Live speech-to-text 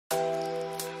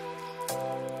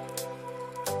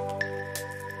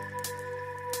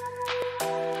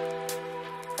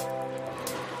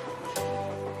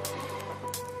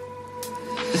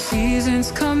The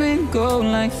seasons come and go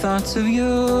like thoughts of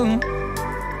you.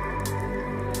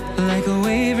 Like a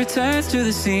wave returns to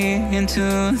the sea, into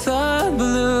the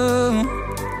blue.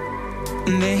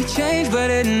 They change but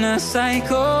in a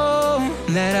cycle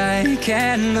that I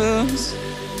can't lose.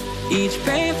 Each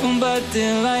painful but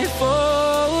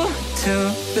delightful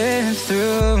to live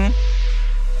through.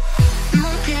 You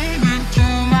came into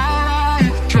my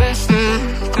life dressed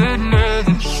like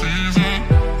another season.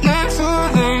 Not for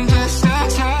them, just a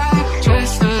time,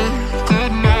 dressed like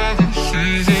another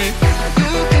season.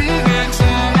 You came into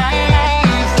my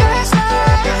life dressed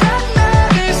like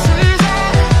another season.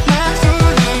 Not for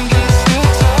them, just a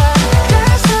time,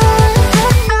 dressed like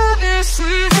another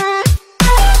season.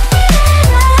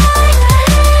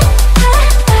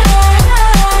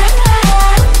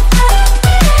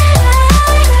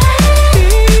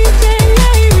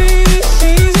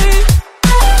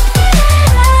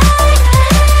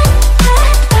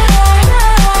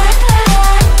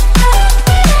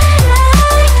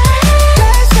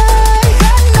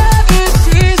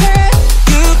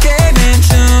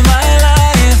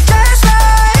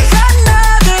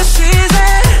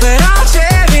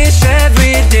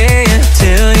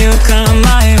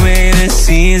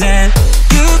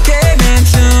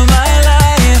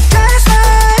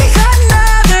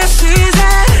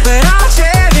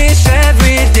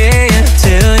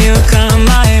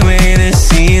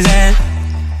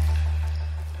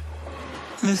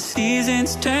 The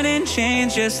seasons turn and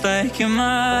change just like your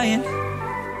mind.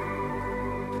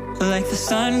 Like the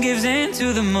sun gives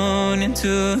into the moon,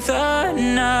 into the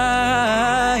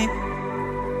night.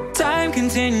 Time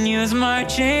continues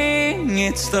marching,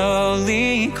 it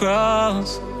slowly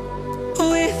crawls.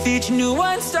 With each new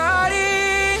one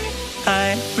starting,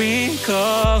 I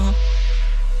recall.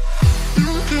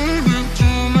 You came into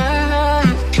my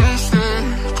life just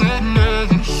like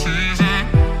another season.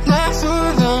 Not for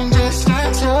long, just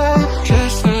a time,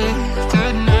 just like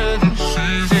another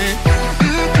season.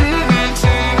 You came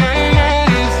into my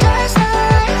life just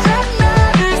like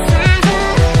another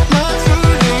season. Not for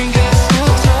long, just a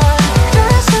time,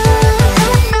 just like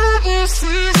another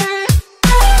season.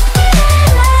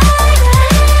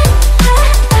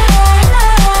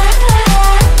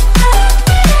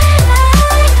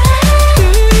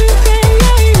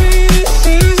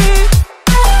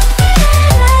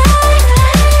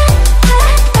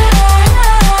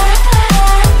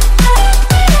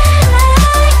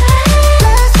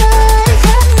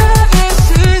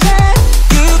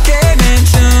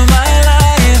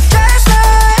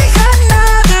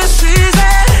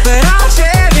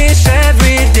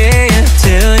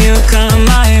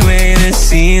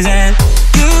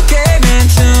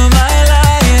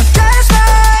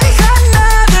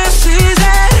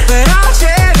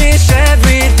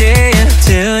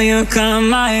 Come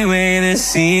my way this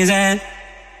season.